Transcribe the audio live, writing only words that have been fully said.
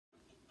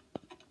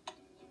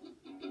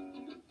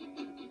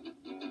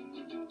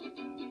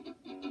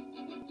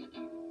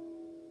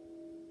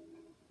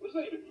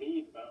not even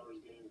me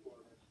Bowers game for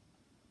me.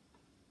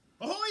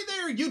 Ahoy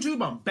there,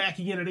 YouTube! I'm back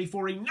again today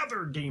for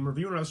another game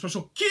review, another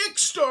special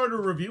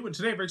Kickstarter review, and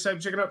today I'm very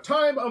excited to check out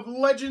Time of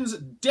Legends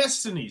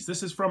Destinies.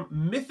 This is from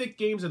Mythic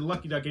Games and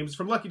Lucky Duck Games. It's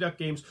from Lucky Duck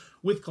Games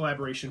with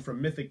collaboration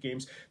from Mythic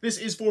Games. This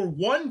is for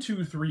 1,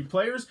 2, 3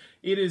 players.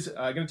 It is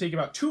going to take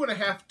about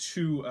 2.5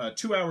 to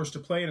 2 hours to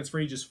play, and it's for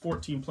ages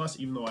 14 plus,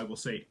 even though I will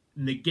say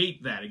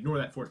negate that, ignore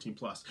that 14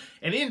 plus.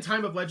 And in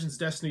Time of Legends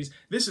Destinies,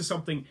 this is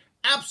something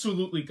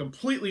absolutely,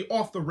 completely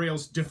off the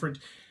rails different.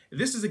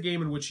 This is a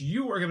game in which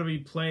you are going to be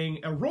playing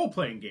a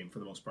role-playing game for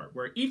the most part,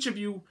 where each of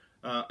you,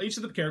 each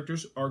of the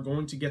characters are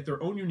going to get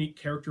their own unique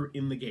character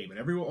in the game,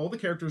 and all the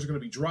characters are going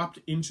to be dropped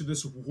into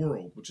this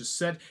world, which is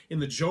set in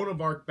the Joan of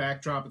Arc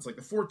backdrop. It's like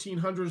the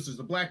 1400s. There's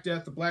the Black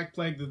Death, the Black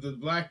Plague, the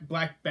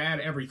black bad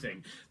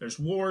everything. There's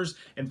wars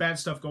and bad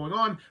stuff going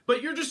on,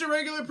 but you're just a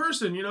regular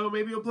person. You know,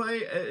 maybe you'll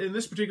play in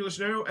this particular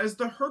scenario as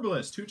the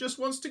herbalist who just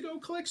wants to go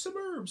collect some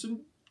herbs and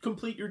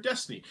complete your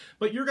destiny.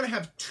 But you're going to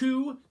have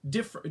two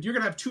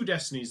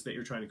destinies that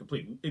you're trying to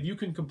complete. If you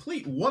can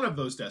complete one of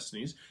those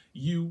destinies,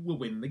 you will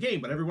win the game.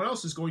 But everyone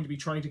else is going to be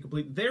trying to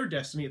complete their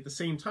destiny at the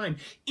same time,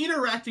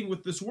 interacting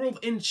with this world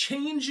and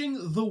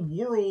changing the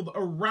world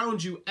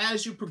around you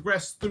as you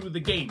progress through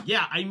the game.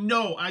 Yeah, I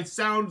know, I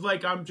sound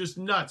like I'm just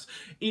nuts.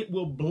 It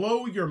will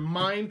blow your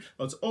mind.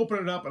 Let's open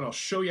it up and I'll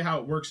show you how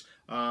it works.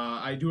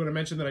 I do want to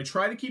mention that I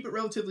try to keep it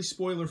relatively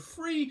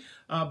spoiler-free,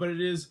 but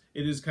it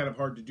is kind of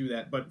hard to do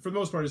that. But for the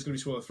most part, it's going to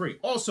be spoiler-free.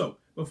 Also,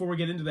 before we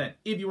get into that,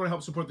 if you want to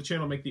help support the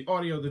channel, make the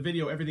audio, the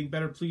video, everything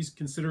better, please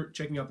consider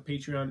checking out the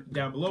Patreon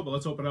down below. But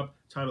let's open up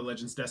Time of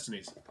Legends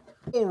Destinies.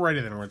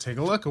 Alrighty then, we're going to take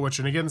a look at what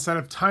you're going to get inside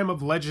of Time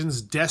of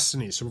Legends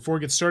Destiny. So before we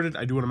get started,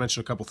 I do want to mention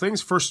a couple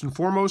things. First and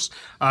foremost,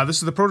 this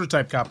is the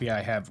prototype copy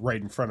I have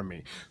right in front of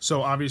me.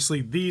 So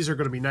obviously these are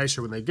going to be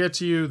nicer when they get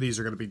to you. These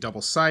are going to be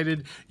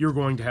double-sided. You're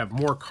going to have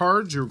more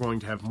cards. You're going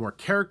to have more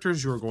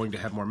characters. You're going to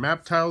have more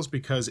map tiles,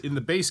 because in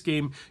the base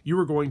game, you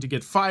are going to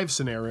get 5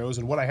 scenarios,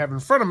 and what I have in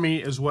front of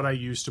me is what I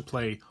use to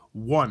play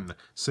one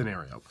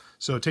scenario.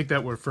 So take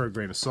that word for a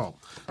grain of salt.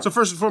 So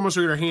first and foremost,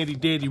 we're going to handy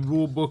dandy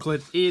rule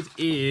booklet. It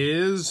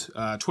is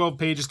 12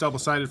 pages,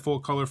 double-sided, full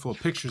color, full of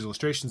pictures,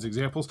 illustrations,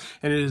 examples,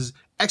 and it is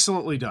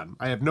excellently done.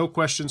 I have no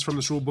questions from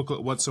this rule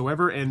booklet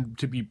whatsoever, and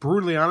to be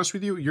brutally honest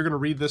with you, you're going to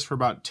read this for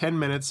about 10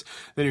 minutes,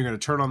 then you're going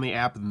to turn on the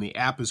app, and the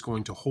app is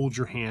going to hold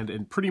your hand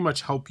and pretty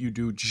much help you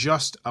do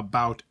just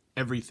about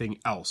everything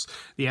else.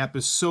 The app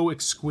is so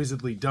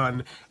exquisitely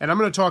done, and I'm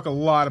going to talk a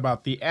lot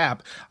about the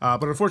app,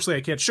 but unfortunately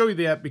I can't show you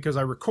the app because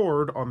I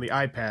record on the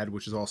iPad,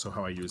 which is also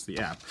how I use the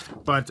app.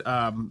 But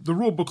the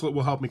rule booklet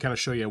will help me kind of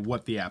show you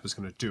what the app is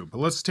going to do. But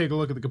let's take a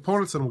look at the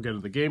components, and we'll get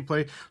into the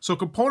gameplay. So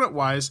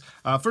component-wise,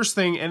 first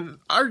thing, and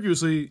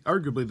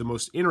arguably the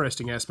most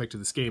interesting aspect of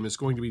this game, is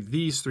going to be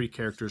these 3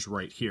 characters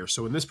right here.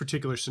 So in this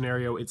particular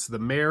scenario, it's the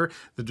mayor,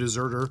 the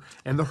deserter,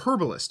 and the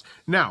herbalist.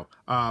 Now,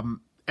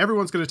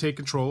 everyone's going to take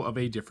control of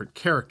a different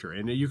character,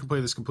 and you can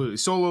play this completely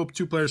solo,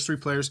 2 players, 3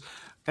 players,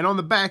 and on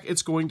the back,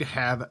 it's going to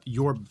have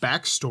your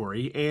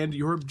backstory and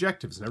your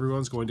objectives, and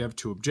everyone's going to have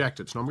 2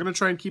 objectives. Now, I'm going to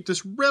try and keep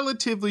this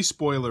relatively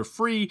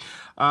spoiler-free,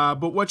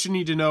 but what you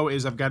need to know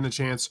is I've gotten a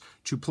chance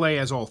to play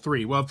as all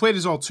 3. Well, I've played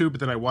as all 2, but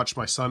then I watched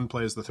my son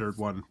play as the 3rd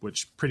one,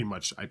 which pretty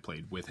much I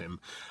played with him.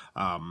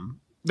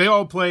 They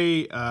all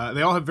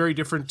have very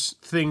different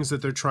things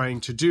that they're trying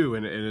to do,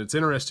 and it's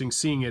interesting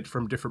seeing it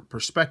from different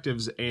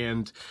perspectives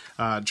and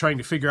trying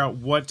to figure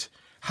out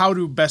how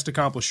to best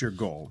accomplish your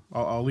goal.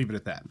 I'll leave it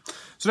at that.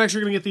 So next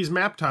you're going to get these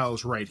map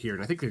tiles right here,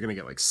 and I think they're going to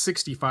get like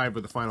 65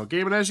 with the final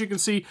game. And as you can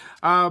see,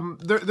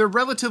 they're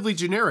relatively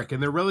generic,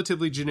 and they're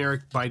relatively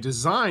generic by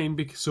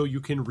design so you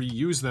can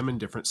reuse them in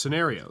different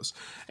scenarios.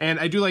 And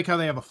I do like how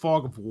they have a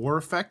fog of war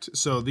effect,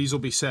 so these will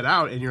be set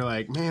out, and you're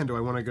like, man, do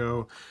I want to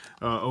go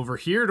over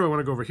here? Do I want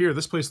to go over here?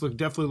 This place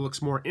definitely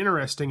looks more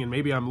interesting, and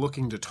maybe I'm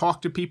looking to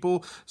talk to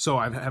people, so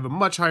I have a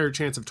much higher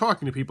chance of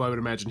talking to people, I would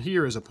imagine,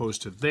 here as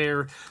opposed to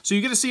there. So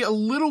you get to see a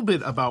little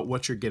bit about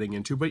what you're getting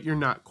into, but you're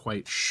not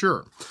quite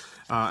sure.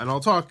 And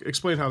I'll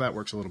explain how that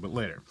works a little bit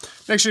later.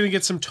 Next, you're going to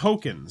get some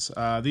tokens.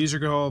 These are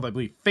called, I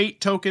believe, fate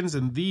tokens,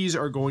 and these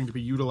are going to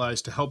be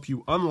utilized to help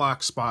you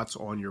unlock spots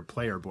on your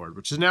player board,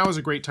 which now is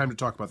a great time to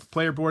talk about the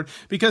player board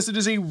because it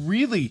is a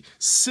really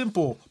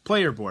simple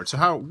player board. So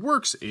how it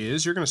works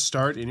is you're going to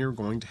start and you're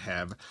going to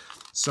have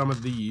some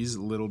of these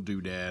little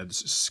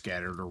doodads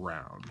scattered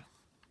around.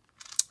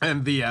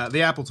 And the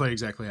app will tell you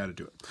exactly how to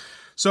do it.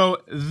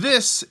 So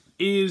this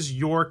is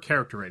your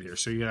character right here.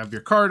 So you have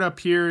your card up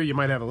here, you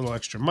might have a little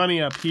extra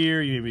money up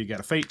here, you got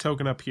a fate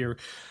token up here.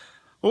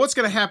 Well, what's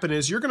going to happen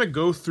is you're going to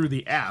go through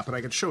the app, and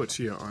I can show it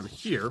to you on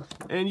here,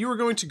 and you are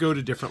going to go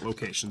to different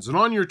locations. And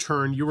on your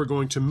turn, you are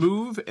going to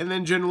move, and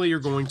then generally you're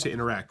going to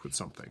interact with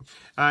something.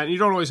 And you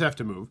don't always have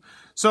to move.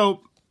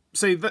 So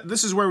say that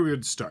this is where we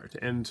would start.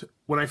 And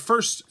when I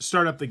first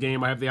start up the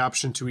game, I have the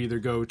option to either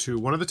go to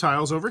one of the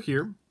tiles over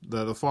here,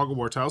 the Fog of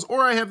War tiles,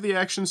 or I have the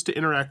actions to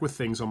interact with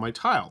things on my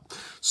tile.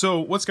 So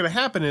what's going to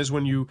happen is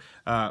when you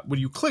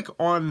click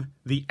on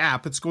the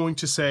app, it's going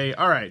to say,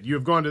 all right, you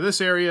have gone to this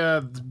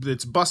area,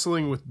 it's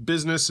bustling with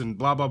business and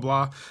blah, blah,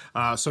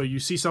 blah. So you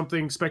see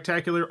something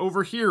spectacular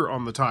over here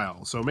on the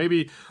tile. So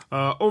maybe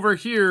over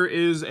here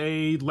is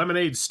a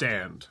lemonade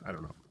stand. I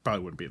don't know.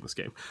 Probably wouldn't be in this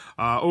game.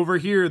 Over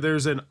here,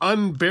 there's an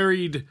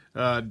unburied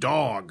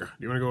dog.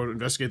 You want to go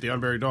investigate the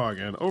unburied dog.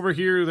 And over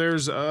here,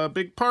 there's a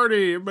big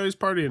party. Everybody's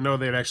partying. No,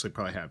 they'd actually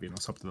probably have,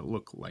 something that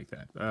looked like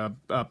that.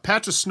 A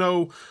patch of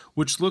snow,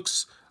 which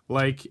looks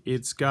like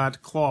it's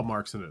got claw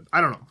marks in it. I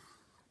don't know.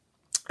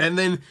 And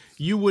then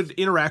you would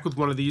interact with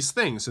one of these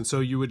things. And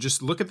so you would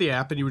just look at the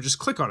app and you would just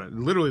click on it.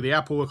 And literally the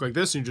app will look like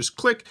this, and you just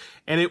click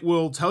and it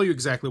will tell you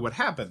exactly what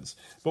happens.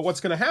 But what's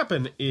going to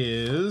happen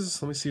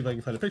is, let me see if I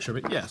can find a picture of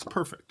it. Yes,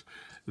 perfect.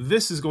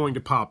 This is going to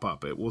pop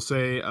up. It will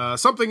say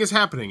something is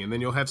happening, and then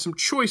you'll have some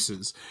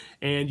choices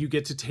and you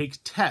get to take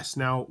tests.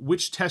 Now,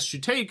 which test you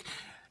take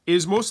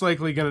is most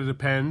likely going to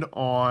depend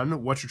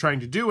on what you're trying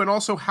to do and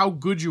also how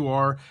good you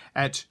are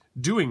at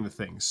doing the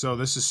things. So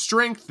this is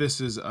strength, this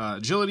is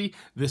agility,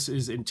 this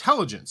is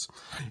intelligence.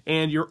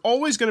 And you're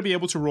always going to be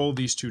able to roll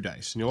these two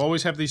dice. And you'll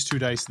always have these two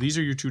dice. These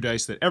are your two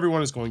dice that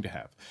everyone is going to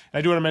have. And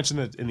I do want to mention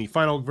that in the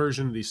final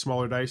version, these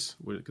smaller dice,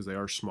 because they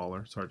are smaller,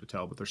 it's hard to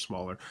tell, but they're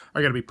smaller,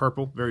 are going to be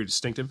purple, very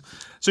distinctive.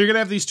 So you're going to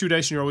have these two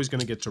dice, and you're always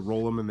going to get to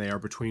roll them, and they are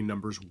between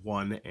numbers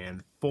 1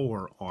 and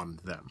 4 on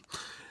them.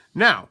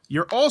 Now,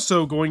 you're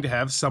also going to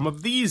have some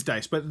of these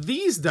dice, but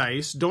these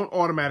dice don't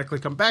automatically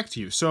come back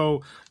to you.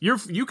 So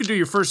you could do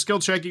your first skill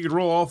check, you could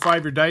roll all 5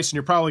 of your dice, and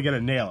you're probably going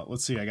to nail it.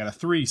 Let's see, I got a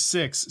 3,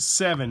 6,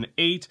 7,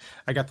 8.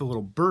 I got the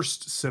little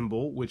burst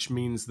symbol, which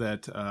means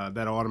that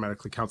that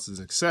automatically counts as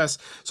a success.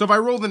 So if I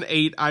rolled an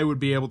 8, I would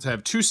be able to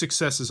have 2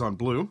 successes on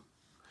blue.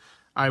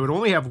 I would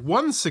only have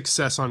 1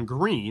 success on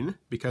green,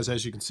 because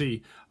as you can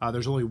see,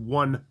 there's only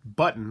one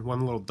button,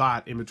 one little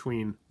dot in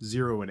between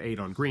 0 and 8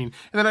 on green,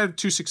 and then I have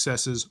 2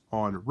 successes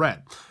on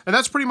red. And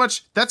that's pretty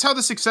much, that's how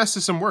the success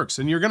system works.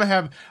 And you're going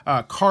to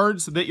have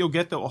cards that you'll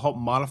get that will help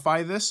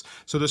modify this.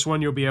 So this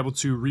one, you'll be able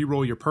to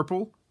re-roll your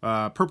purple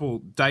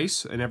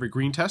dice in every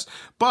green test,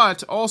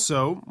 but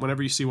also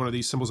whenever you see one of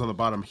these symbols on the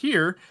bottom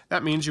here,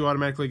 that means you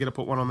automatically get to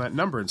put one on that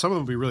number, and some of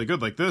them will be really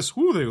good like this.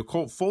 Whoo, they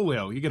occult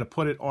folio. You get to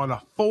put it on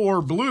a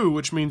 4 blue,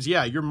 which means,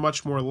 yeah, you're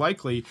much more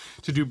likely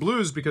to do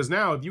blues, because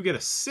now if you get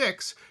a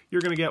 6,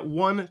 you're going to get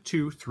 1,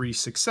 2, 3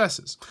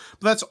 successes.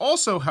 But that's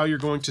also how you're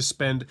going to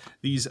spend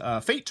these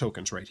fate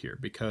tokens right here,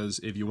 because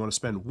if you want to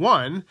spend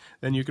 1,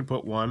 then you can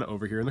put 1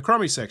 over here in the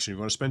crummy section. If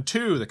you want to spend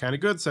 2, the kind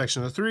of good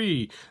section, the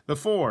 3, the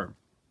 4.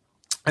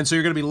 And so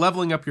you're going to be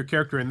leveling up your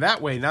character in that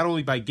way, not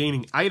only by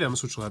gaining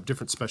items, which will have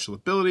different special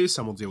abilities.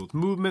 Some will deal with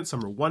movement,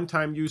 some are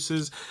one-time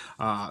uses,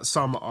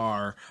 some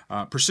are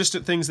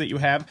persistent things that you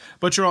have,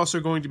 but you're also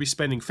going to be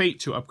spending fate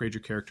to upgrade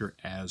your character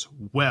as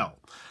well.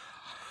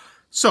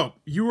 So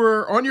you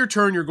are on your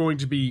turn, you're going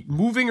to be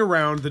moving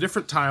around the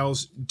different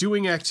tiles,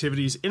 doing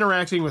activities,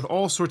 interacting with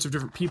all sorts of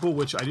different people,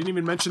 which I didn't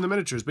even mention the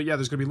miniatures, but yeah,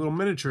 there's going to be little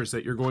miniatures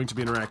that you're going to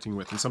be interacting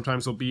with, and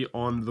sometimes they'll be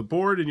on the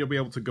board and you'll be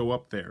able to go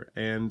up there.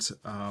 And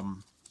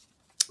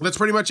that's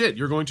pretty much it.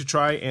 You're going to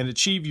try and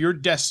achieve your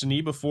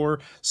destiny before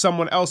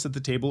someone else at the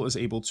table is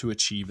able to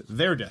achieve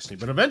their destiny.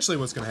 But eventually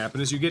what's going to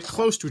happen is you get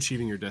close to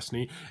achieving your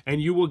destiny,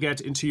 and you will get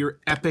into your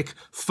epic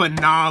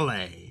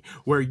finale,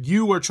 where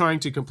you are trying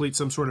to complete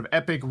some sort of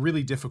epic,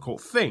 really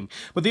difficult thing.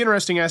 But the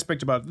interesting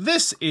aspect about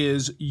this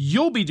is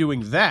you'll be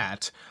doing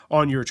that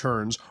on your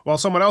turns, while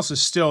someone else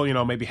is still,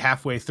 maybe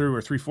halfway through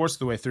or 3/4 of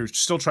the way through,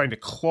 still trying to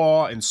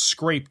claw and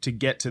scrape to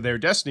get to their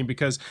destiny,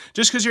 because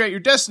just because you're at your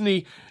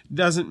destiny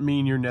doesn't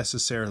mean you're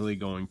necessarily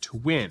going to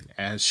win,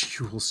 as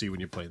you will see when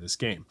you play this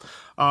game.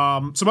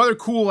 Some other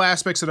cool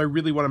aspects that I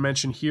really want to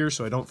mention here,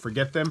 so I don't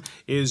forget them,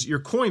 is your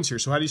coins here.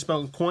 So how do you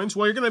spend coins?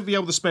 Well, you're going to be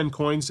able to spend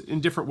coins in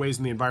different ways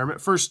in the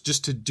environment. First,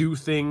 just to do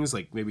things,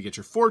 like maybe get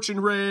your fortune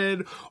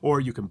read, or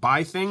you can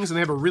buy things, and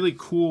they have a really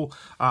cool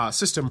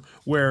system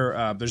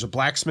where there's a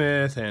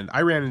blacksmith, and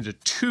I ran into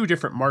 2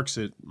 different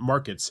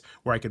markets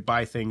where I could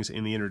buy things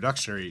in the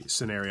introductory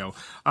scenario.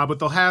 But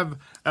they'll have,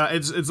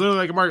 it's literally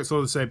like a market, so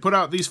they'll say, put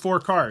out these 4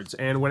 cards,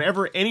 and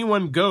whenever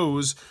anyone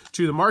goes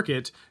to the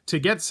market to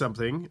get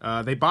something,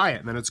 they buy it,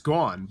 and then it's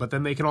gone. But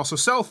then they can also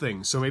sell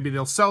things, so maybe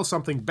they'll sell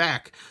something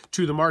back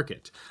to the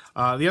market.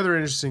 The other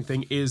interesting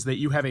thing is that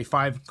you have a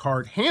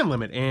 5-card hand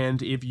limit,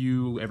 and if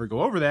you ever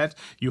go over that,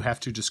 you have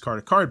to discard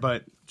a card.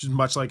 But just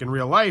much like in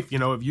real life,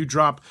 if you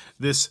drop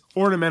this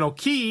ornamental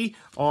key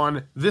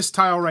on this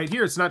tile right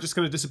here, it's not just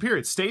going to disappear.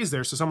 It stays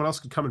there, so someone else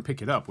can come and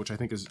pick it up, which I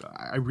think is,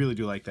 I really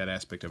do like that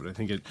aspect of it. I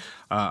think it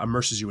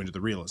immerses you into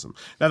the realism.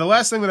 Now, the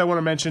last thing that I want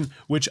to mention,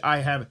 which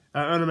I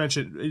want to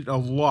mention a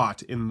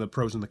lot in the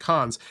pros and the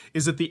cons,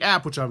 is that the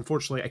app, which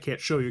unfortunately I can't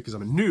show you because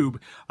I'm a noob,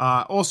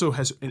 also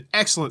has an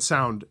excellent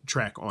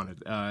soundtrack on on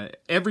it.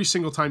 Every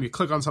single time you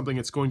click on something,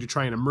 it's going to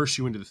try and immerse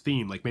you into the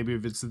theme. Like maybe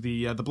if it's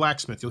the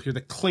blacksmith, you'll hear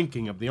the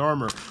clinking of the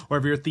armor. Or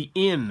if you're at the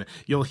inn,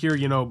 you'll hear,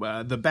 you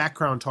know, the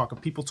background talk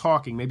of people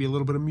talking, maybe a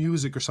little bit of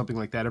music or something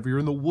like that. If you're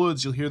in the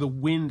woods, you'll hear the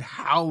wind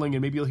howling,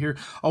 and maybe you'll hear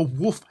a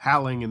wolf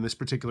howling in this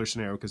particular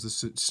scenario, because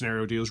this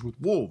scenario deals with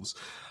wolves.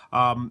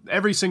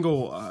 Every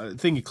single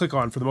thing you click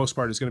on, for the most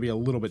part, is going to be a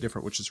little bit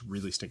different, which is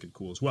really stinking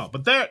cool as well.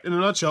 But that, in a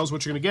nutshell, is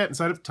what you're going to get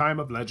inside of Time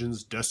of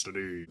Legends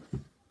Destiny.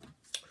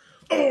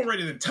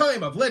 Alrighty then,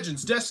 Time of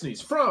Legends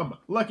Destinies from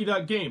Lucky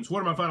Duck Games.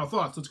 What are my final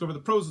thoughts? Let's go over the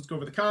pros, let's go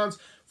over the cons.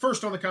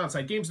 First, on the con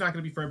side, game's not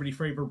going to be for everybody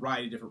for a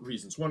variety of different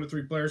reasons. 1 to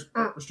 3 players,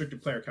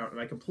 restricted player count,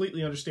 and I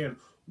completely understand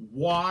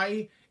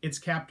why it's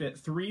capped at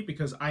 3,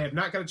 because I have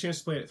not got a chance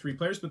to play it at 3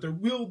 players, but there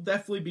will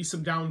definitely be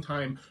some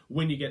downtime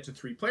when you get to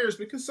 3 players,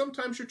 because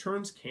sometimes your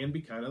turns can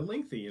be kind of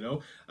lengthy, you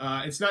know?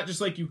 It's not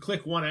just like you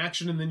click one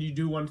action and then you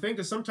do one thing,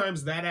 because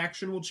sometimes that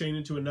action will chain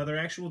into another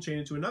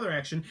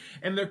action,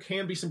 and there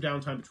can be some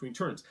downtime between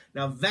turns.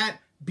 Now, that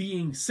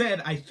being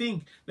said, I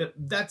think that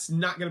that's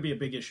not going to be a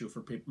big issue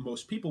for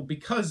most people,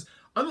 because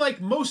unlike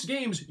most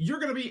games, you're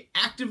going to be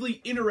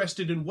actively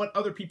interested in what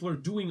other people are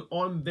doing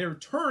on their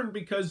turn,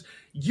 because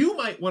you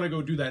might want to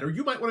go do that, or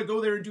you might want to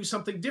go there and do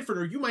something different,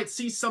 or you might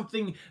see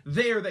something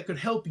there that could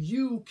help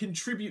you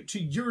contribute to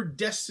your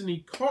destiny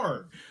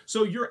card.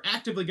 So you're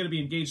actively going to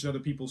be engaged in other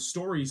people's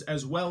stories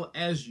as well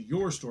as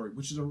your story,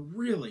 which is a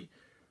really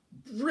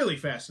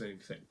fascinating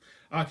thing.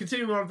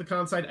 Continuing on with the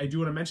con side, I do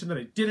want to mention that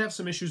I did have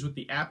some issues with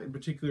the app, in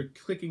particular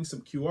clicking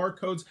some QR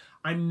codes.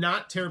 I'm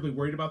not terribly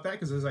worried about that,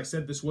 because as I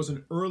said, this was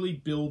an early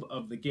build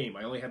of the game.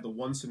 I only had the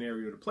one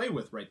scenario to play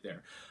with right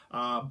there.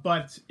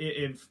 But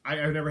if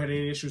I've never had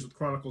any issues with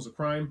Chronicles of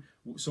Crime,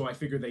 so I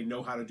figure they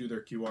know how to do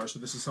their QR. So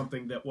this is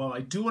something that, while I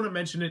do want to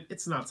mention it,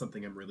 it's not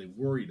something I'm really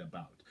worried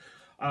about.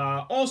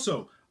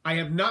 Also, I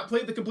have not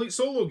played the complete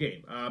solo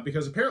game,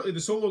 because apparently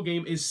the solo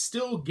game is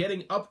still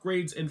getting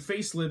upgrades and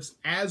facelifts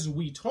as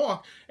we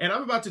talk, and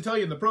I'm about to tell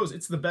you in the pros,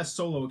 it's the best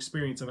solo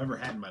experience I've ever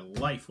had in my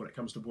life when it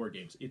comes to board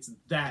games. It's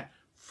that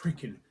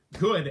freaking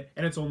good,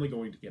 and it's only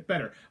going to get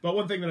better. But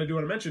one thing that I do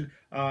want to mention,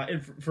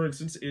 for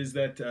instance, is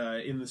that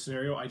in the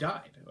scenario I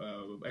died.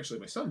 Actually,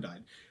 my son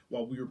died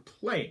while we were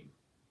playing.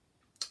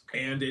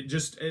 And it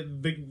just,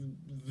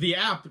 the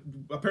app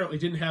apparently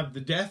didn't have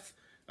the death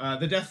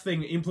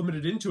thing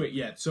implemented into it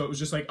yet. So it was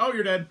just like, oh,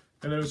 you're dead.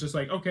 And then it was just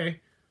like, okay,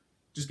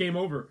 just game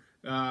over.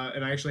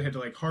 And I actually had to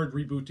like hard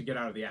reboot to get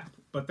out of the app.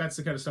 But that's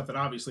the kind of stuff that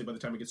obviously by the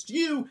time it gets to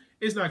you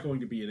is not going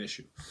to be an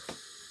issue.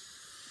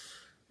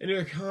 Any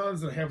other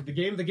cons that I have with the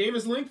game? The game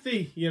is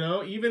lengthy, you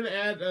know. Even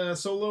at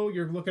solo,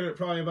 you're looking at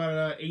probably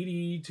about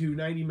 80 to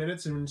 90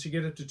 minutes. And once you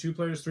get up to 2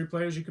 players, 3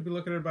 players, you could be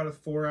looking at about a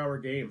 4-hour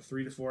game,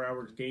 3 to 4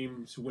 hour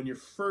game. So when you're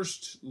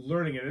first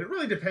learning it, and it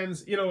really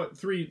depends, you know what,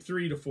 3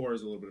 to 4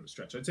 is a little bit of a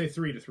stretch. I'd say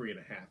 3 to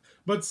 3.5.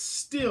 But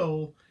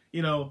still,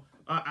 you know,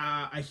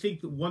 I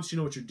think that once you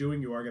know what you're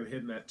doing, you are going to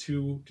hit in that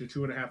 2 to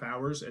 2.5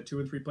 hours at 2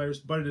 and 3 players.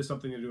 But it is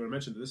something I do want to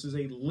mention. This is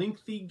a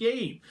lengthy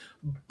game.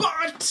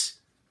 But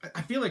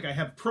I feel like I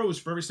have pros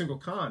for every single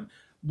con.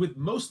 With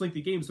most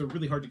lengthy games, they're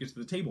really hard to get to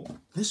the table.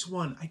 This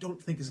one, I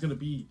don't think is going to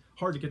be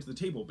hard to get to the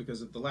table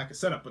because of the lack of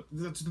setup. But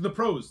that's the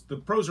pros. The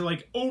pros are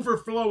like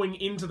overflowing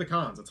into the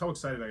cons. That's how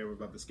excited I am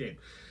about this game.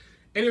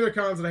 Any other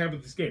cons that I have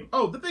with this game?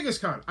 Oh, the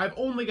biggest con. I've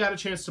only got a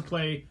chance to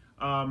play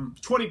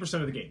 20%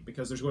 of the game,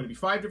 because there's going to be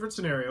 5 different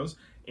scenarios,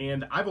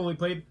 and I've only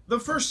played the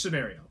first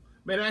scenario.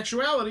 In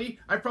actuality,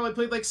 I've probably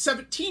played like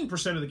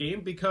 17% of the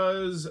game,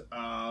 because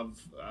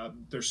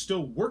they're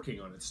still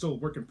working on it. It's still a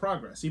work in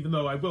progress, even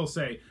though I will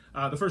say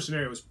the first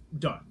scenario was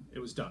done. It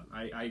was done.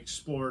 I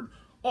explored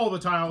all the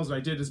tiles, and I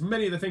did as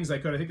many of the things I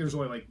could. I think there's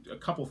only like a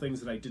couple things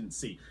that I didn't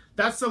see.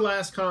 That's the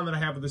last con that I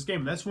have with this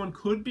game. This one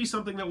could be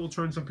something that will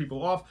turn some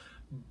people off,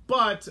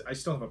 but I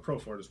still have a pro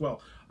for it as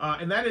well.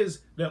 And that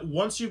is that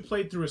once you've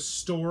played through a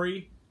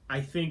story,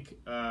 I think,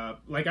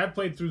 like I've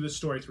played through this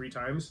story 3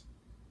 times.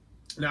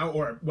 Now,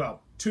 or,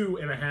 well,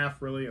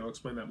 2.5, really. I'll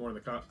explain that more in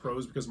the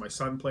pros, because my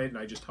son played and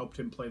I just helped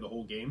him play the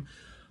whole game.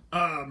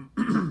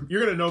 You're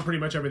going to know pretty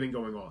much everything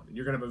going on. And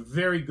you're going to have a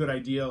very good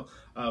idea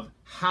of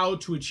how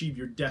to achieve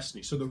your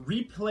destiny. So the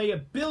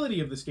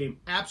replayability of this game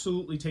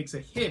absolutely takes a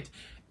hit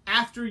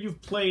after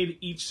you've played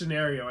each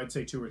scenario, I'd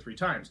say 2 or 3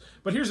 times.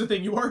 But here's the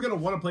thing. You are going to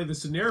want to play the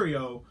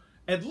scenario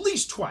at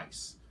least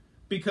twice,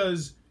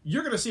 because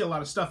you're going to see a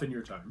lot of stuff in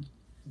your time.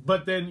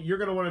 But then you're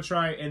going to want to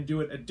try and do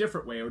it a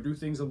different way, or do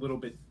things a little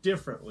bit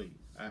differently.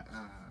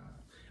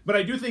 But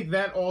I do think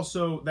that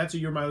also, that's a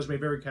your mileage may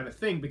vary kind of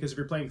thing, because if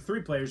you're playing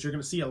 3 players, you're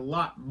going to see a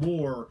lot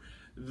more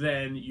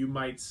than you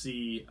might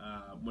see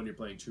when you're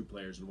playing 2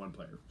 players and 1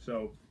 player.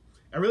 So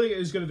it really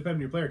is going to depend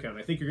on your player count.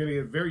 I think you're going to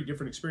get a very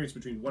different experience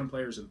between 1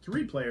 players and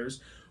 3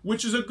 players,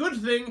 which is a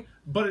good thing,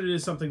 but it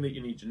is something that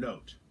you need to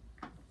note.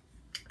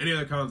 Any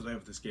other cons that I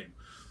have with this game?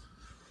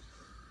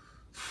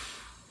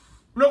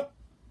 Nope,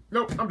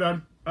 I'm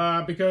done.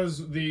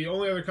 Because the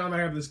only other comment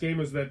I have of this game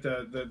is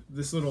that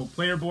this little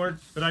player board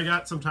that I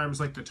got, sometimes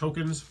like the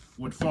tokens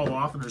would fall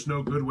off, and there's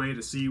no good way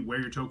to see where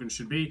your tokens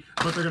should be.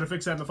 But they're going to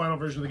fix that in the final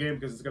version of the game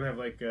because it's going to have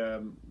like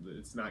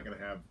it's not going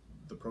to have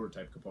the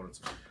prototype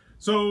components.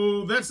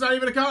 So that's not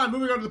even a con.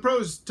 Moving on to the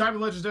pros, Time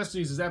of Legends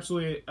Destinies is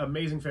absolutely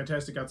amazing,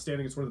 fantastic,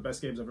 outstanding. It's one of the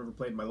best games I've ever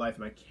played in my life,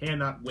 and I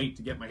cannot wait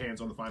to get my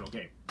hands on the final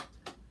game.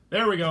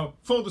 There we go.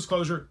 Full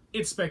disclosure,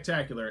 it's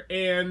spectacular,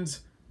 and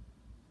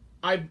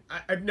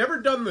I've never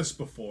done this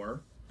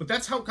before, but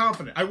that's how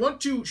confident. I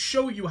want to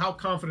show you how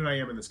confident I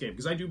am in this game,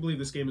 because I do believe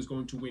this game is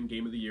going to win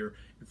Game of the Year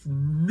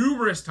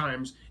numerous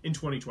times in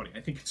 2020.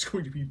 I think it's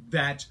going to be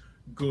that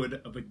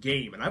good of a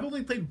game, and I've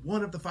only played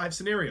one of the 5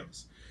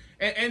 scenarios.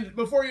 And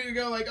before you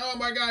go like, oh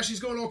my gosh, he's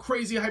going all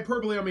crazy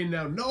hyperbole on me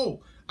now.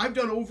 No, I've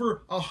done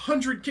over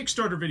 100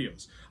 Kickstarter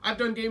videos. I've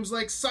done games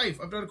like Scythe,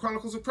 I've done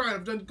Chronicles of Pride,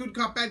 I've done Good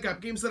Cop, Bad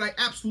Cop, games that I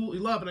absolutely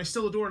love and I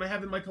still adore and I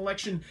have in my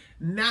collection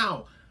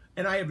now.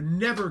 And I have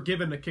never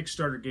given a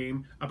Kickstarter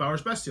game a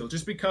Bauer's Best Deal,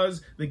 just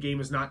because the game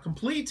is not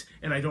complete,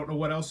 and I don't know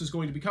what else is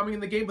going to be coming in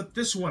the game. But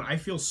this one, I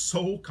feel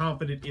so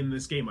confident in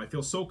this game. I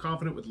feel so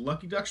confident with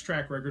Lucky Duck's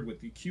track record,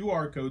 with the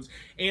QR codes,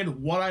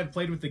 and what I've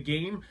played with the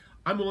game.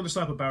 I'm willing to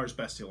slap a Bauer's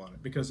Best Deal on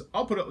it, because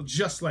I'll put it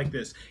just like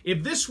this.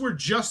 If this were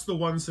just the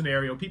one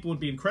scenario, people would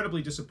be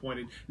incredibly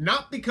disappointed,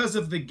 not because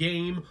of the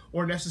game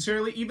or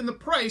necessarily even the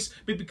price,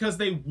 but because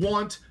they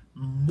want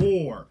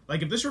more.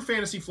 Like if this were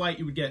Fantasy Flight,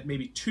 you would get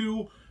maybe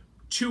two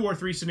or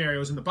 3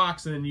 scenarios in the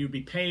box, and then you'd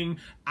be paying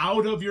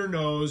out of your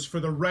nose for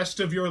the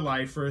rest of your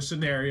life for a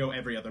scenario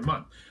every other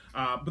month.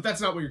 But that's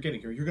not what you're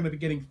getting here. You're going to be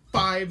getting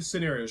 5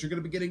 scenarios. You're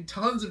going to be getting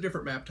tons of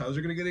different map tiles.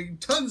 You're going to be getting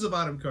tons of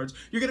item cards.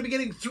 You're going to be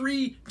getting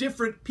 3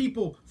 different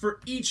people for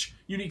each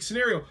unique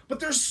scenario. But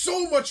there's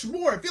so much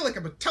more. I feel like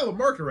I'm a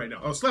telemarketer right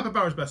now. Oh, slap a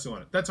Bauer's Best Deal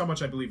on it. That's how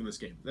much I believe in this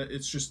game.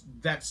 It's just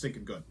that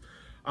stinking good.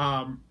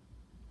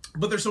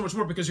 But there's so much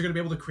more, because you're going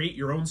to be able to create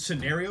your own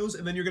scenarios,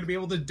 and then you're going to be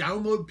able to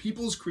download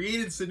people's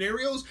created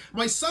scenarios.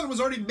 My son was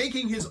already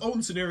making his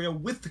own scenario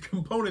with the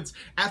components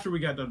after we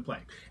got done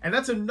playing. And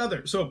that's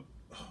another. So,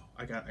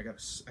 I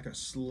gotta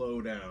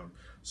slow down.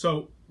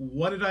 So,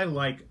 what did I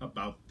like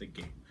about the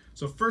game?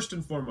 So, first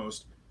and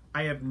foremost,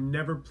 I have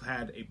never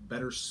had a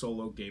better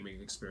solo gaming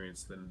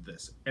experience than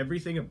this.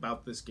 Everything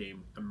about this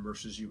game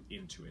immerses you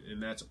into it,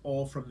 and that's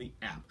all from the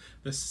app.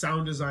 The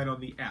sound design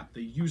on the app,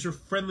 the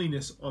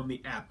user-friendliness on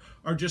the app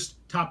are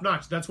just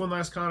top-notch. That's one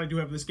last con I do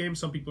have of this game.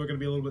 Some people are going to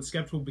be a little bit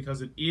skeptical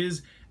because it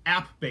is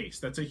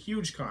app-based. That's a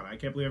huge con. I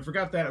can't believe I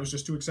forgot that. I was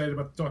just too excited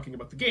about talking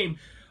about the game.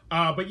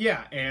 But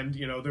yeah, and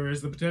you know, there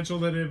is the potential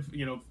that if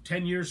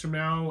 10 years from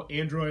now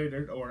Android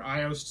or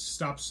iOS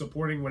stops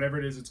supporting whatever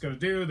it is it's going to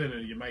do,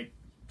 then you might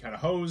kind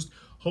of hosed.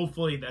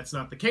 Hopefully that's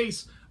not the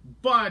case,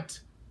 but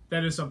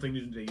that is something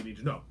that you need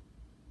to know.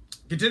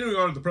 Continuing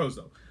on to the pros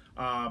though,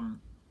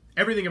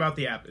 everything about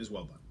the app is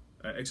well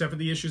done, except for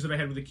the issues that I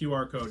had with the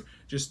QR code.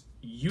 Just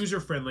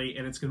user friendly,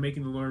 and it's going to make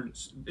them learn.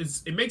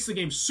 It makes the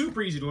game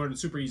super easy to learn and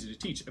super easy to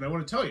teach. And I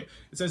want to tell you,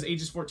 it says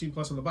ages 14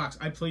 plus on the box.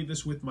 I played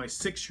this with my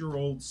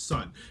 6-year-old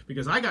son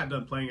because I got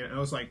done playing it and I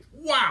was like,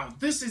 wow,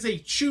 this is a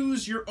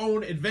choose your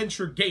own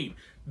adventure game.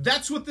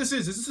 That's what this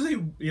is. This is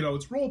a,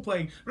 it's role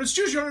playing, but it's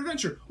choose your own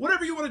adventure.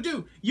 Whatever you want to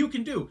do, you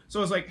can do. So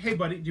I was like, hey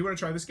buddy, do you want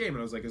to try this game? And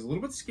I was like, it's a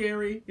little bit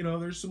scary.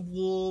 There's some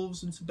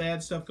wolves and some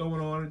bad stuff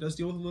going on. It does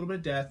deal with a little bit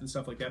of death and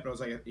stuff like that. But I was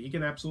like, he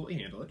can absolutely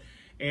handle it.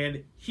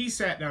 And he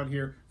sat down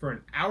here for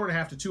an hour and a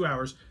half to 2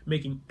 hours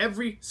making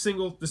every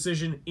single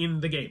decision in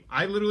the game.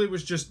 I literally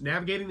was just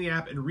navigating the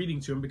app and reading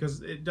to him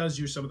because it does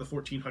use some of the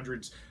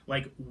 1400s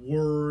like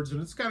words,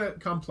 and it's kind of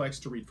complex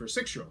to read for a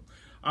 6-year-old.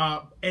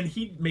 And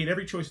he made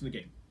every choice in the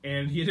game.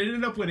 And he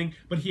ended up winning,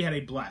 but he had a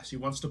blast. He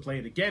wants to play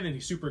it again, and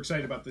he's super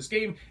excited about this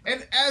game,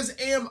 and as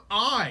am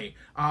I.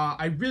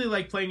 I really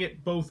like playing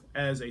it both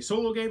as a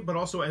solo game, but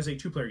also as a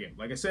 2-player game.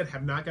 Like I said,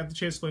 have not got the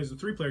chance to play as a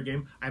 3-player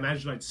game. I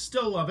imagine I'd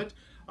still love it,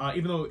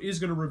 even though it is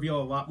going to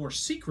reveal a lot more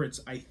secrets,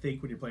 I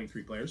think, when you're playing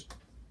 3 players.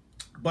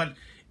 But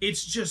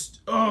it's just,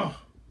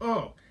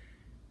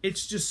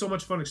 it's just so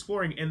much fun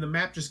exploring, and the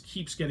map just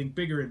keeps getting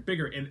bigger and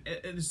bigger, and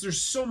there's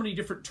so many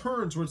different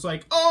turns where it's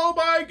like, oh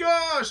my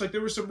gosh, like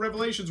there were some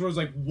revelations where I was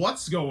like,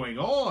 what's going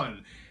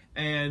on?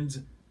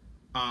 And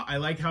I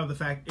like how the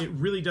fact, it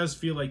really does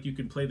feel like you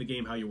can play the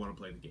game how you want to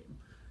play the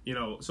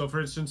game. So for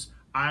instance,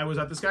 I was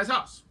at this guy's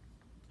house,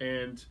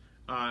 and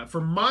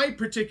for my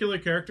particular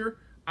character,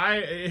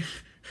 I'm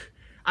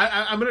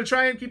going to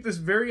try and keep this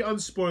very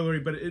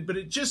unspoilery, but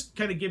it just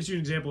kind of gives you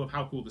an example of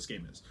how cool this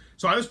game is.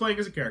 So I was playing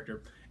as a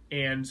character,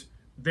 and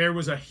there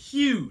was a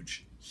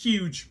huge,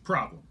 huge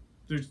problem.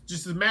 There's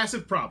just a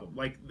massive problem.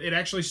 Like, it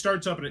actually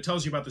starts up and it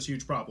tells you about this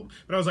huge problem.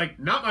 But I was like,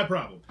 not my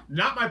problem.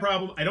 Not my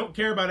problem. I don't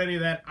care about any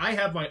of that. I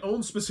have my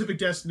own specific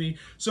destiny.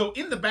 So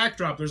in the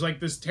backdrop, there's like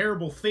this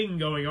terrible thing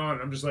going on.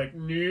 And I'm just like,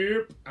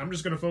 nope. I'm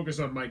just going to focus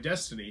on my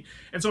destiny.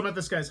 And so I'm at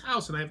this guy's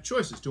house and I have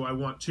choices. Do I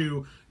want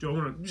to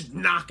just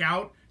knock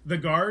out the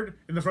guard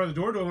in the front of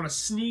the door? Do I want to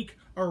sneak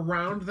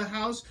around the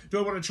house? Do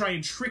I want to try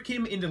and trick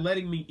him into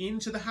letting me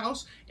into the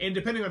house? And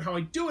depending on how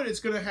I do it, it's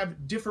going to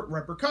have different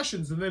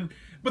repercussions. And then,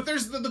 but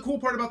there's the cool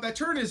part about that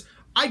turn is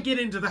I get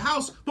into the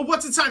house, but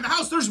what's inside the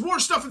house? There's more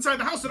stuff inside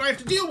the house that I have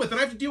to deal with, and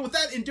I have to deal with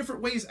that in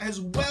different ways as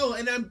well.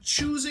 And I'm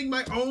choosing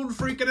my own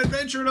freaking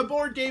adventure in a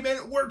board game, and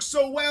it works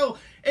so well.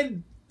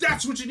 And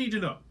that's what you need to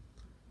know.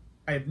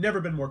 I have never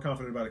been more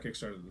confident about a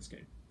Kickstarter than this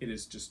game. It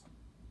is just,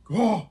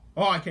 oh,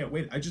 I can't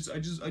wait.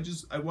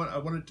 I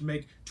want it to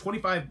make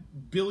 $25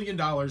 billion.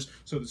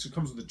 So this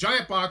comes with a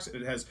giant box, and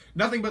it has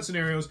nothing but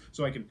scenarios,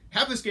 so I can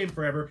have this game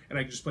forever, and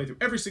I can just play through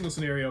every single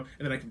scenario,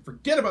 and then I can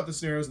forget about the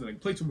scenarios, and then I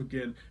can play through them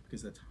again,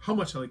 because that's how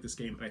much I like this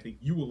game, and I think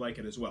you will like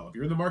it as well. If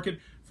you're in the market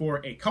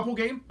for a couple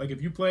game, like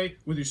if you play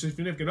with your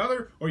significant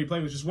other, or you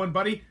play with just one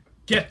buddy,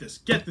 get this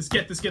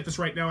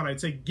right now, and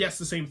I'd say guess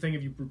the same thing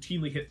if you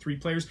routinely hit 3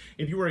 players.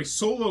 If you are a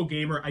solo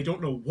gamer, I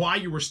don't know why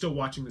you are still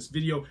watching this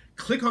video.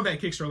 Click on that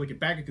Kickstarter link and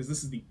back it, because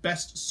this is the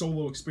best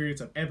solo experience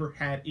I've ever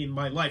had in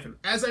my life. And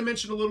as I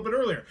mentioned a little bit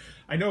earlier,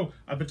 I know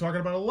I've been talking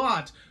about it a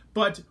lot,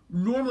 but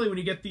normally when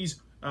you get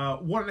these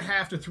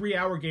 1.5 to 3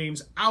 hour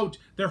games out,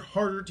 they're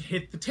harder to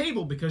hit the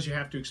table because you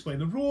have to explain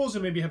the rules,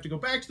 and maybe you have to go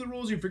back to the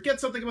rules, you forget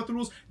something about the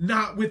rules.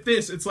 Not with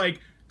this. It's like,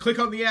 click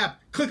on the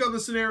app, click on the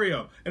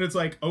scenario, and it's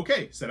like,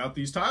 okay, set out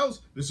these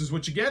tiles, this is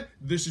what you get,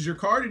 this is your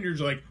card, and you're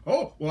just like,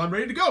 oh, well, I'm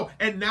ready to go.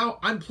 And now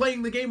I'm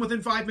playing the game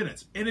within 5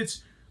 minutes. And it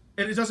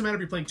doesn't matter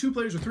if you're playing 2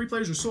 players or 3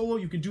 players or solo,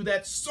 you can do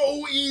that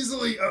so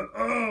easily.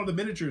 Oh, the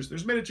miniatures,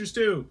 there's miniatures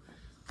too.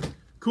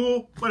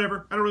 Cool,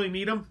 whatever, I don't really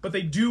need them, but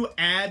they do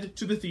add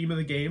to the theme of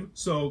the game,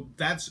 so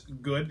that's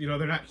good. You know,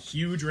 they're not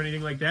huge or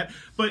anything like that,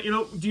 but you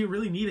know, do you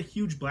really need a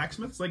huge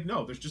blacksmith? It's like,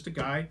 no, there's just a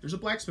guy, there's a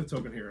blacksmith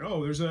token here,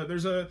 oh, there's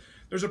a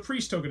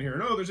priest token here,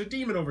 and oh, there's a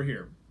demon over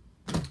here.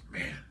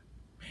 Man,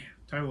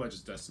 Time of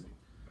Legends Destiny.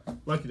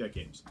 Lucky Duck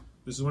Games.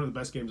 This is one of the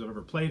best games I've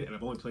ever played, and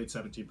I've only played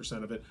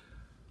 17% of it.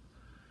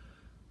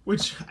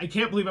 Which I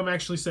can't believe I'm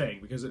actually saying,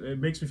 because it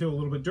makes me feel a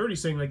little bit dirty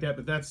saying like that,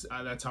 but that's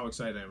how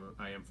excited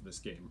I am for this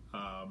game.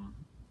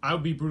 I'll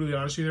be brutally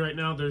honest with you right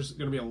now, there's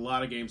going to be a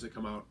lot of games that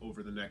come out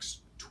over the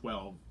next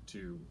 12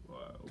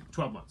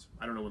 months.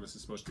 I don't know when this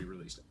is supposed to be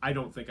released. I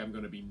don't think I'm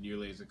going to be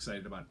nearly as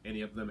excited about any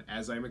of them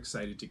as I'm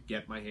excited to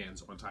get my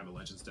hands on Time of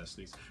Legends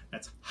Destinies.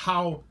 That's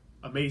how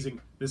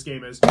amazing this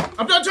game is.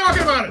 I'm done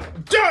talking about it!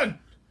 I'm done!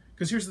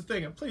 Because here's the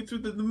thing, I played through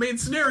the main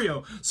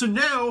scenario, so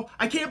now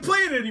I can't play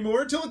it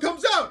anymore until it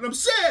comes out, and I'm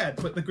sad!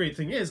 But the great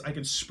thing is, I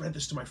can spread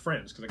this to my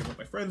friends, because I can let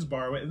my friends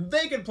borrow it, and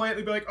they can play it, and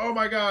they'll be like, oh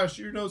my gosh,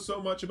 you know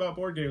so much about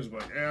board games. I'm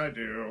like, yeah, I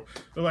do.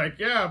 They're like,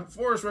 yeah,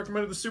 Forrest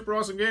recommended this super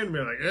awesome game to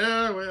me. I'm like,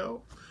 yeah,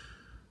 well...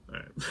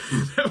 Alright,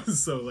 that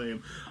was so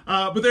lame.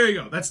 But there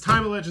you go, that's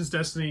Time of Legends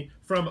Destiny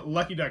from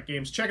Lucky Duck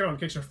Games. Check it out on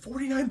Kickstarter,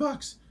 $49!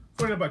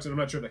 $49, and I'm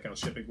not sure if that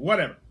counts shipping.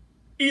 Whatever.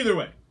 Either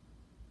way,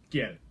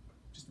 get it.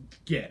 Just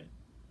get it.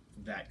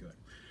 That good.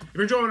 If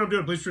you're enjoying what I'm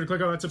doing, please be sure to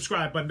click on that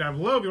subscribe button down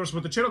below. If you want to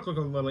support the channel, click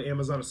on the little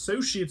Amazon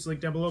Associates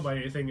link down below. Buy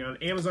anything on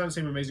Amazon,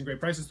 same amazing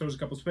great prices. Throws a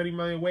couple pennies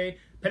my way.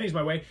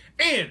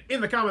 And in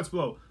the comments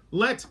below,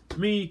 let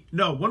me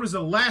know, when was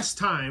the last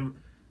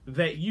time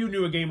that you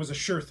knew a game was a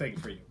sure thing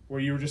for you? Where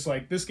you were just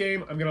like, this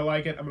game, I'm going to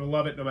like it, I'm going to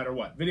love it no matter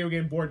what. Video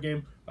game, board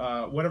game,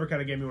 whatever kind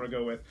of game you want to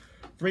go with.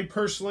 For me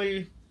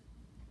personally,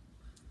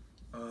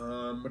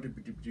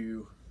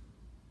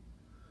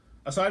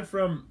 aside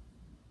from,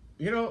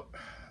 you know...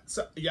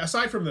 So, yeah,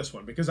 aside from this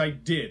one, because I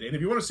did, and if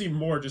you want to see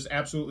more just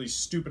absolutely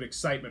stupid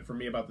excitement from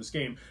me about this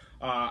game,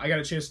 I got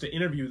a chance to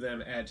interview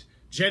them at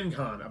Gen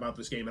Con about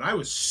this game, and I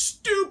was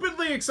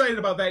stupidly excited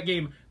about that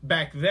game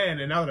back then,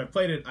 and now that I've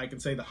played it, I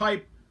can say the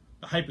hype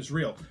is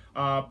real.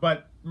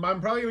 But I'm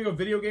probably going to go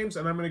video games,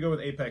 and I'm going to go with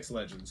Apex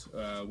Legends,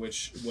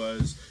 which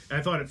was, and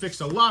I thought it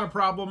fixed a lot of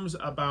problems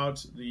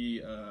about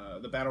the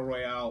Battle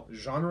Royale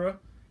genre,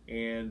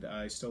 and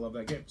I still love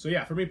that game. So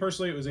yeah, for me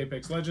personally, it was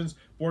Apex Legends.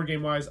 Board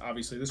game-wise,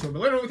 obviously this one. But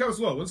let me know in the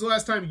comments below, when's the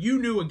last time you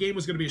knew a game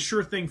was going to be a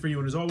sure thing for you?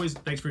 And as always,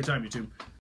 thanks for your time, YouTube.